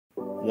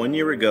1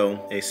 year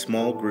ago, a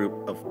small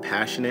group of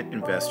passionate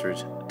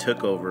investors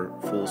took over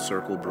Full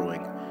Circle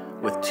Brewing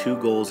with two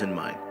goals in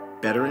mind: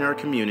 bettering our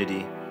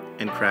community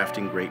and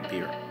crafting great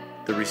beer.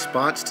 The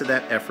response to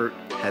that effort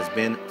has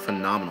been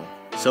phenomenal,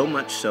 so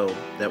much so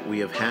that we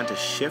have had to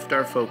shift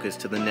our focus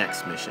to the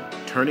next mission,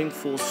 turning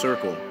Full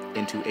Circle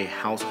into a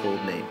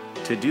household name.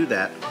 To do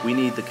that, we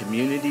need the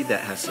community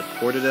that has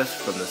supported us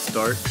from the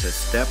start to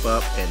step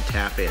up and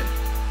tap in.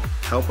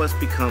 Help us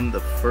become the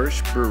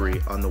first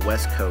brewery on the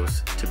West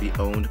Coast to be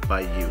owned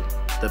by you,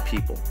 the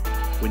people.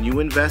 When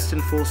you invest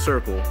in Full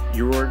Circle,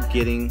 you are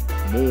getting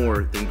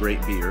more than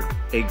great beer,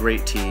 a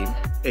great team,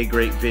 a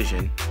great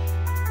vision.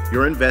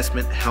 Your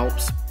investment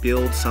helps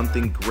build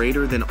something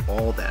greater than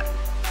all that.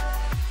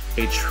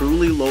 A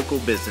truly local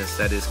business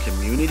that is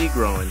community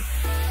growing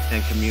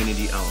and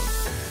community owned.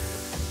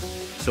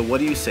 So what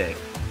do you say?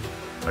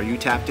 Are you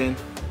tapped in?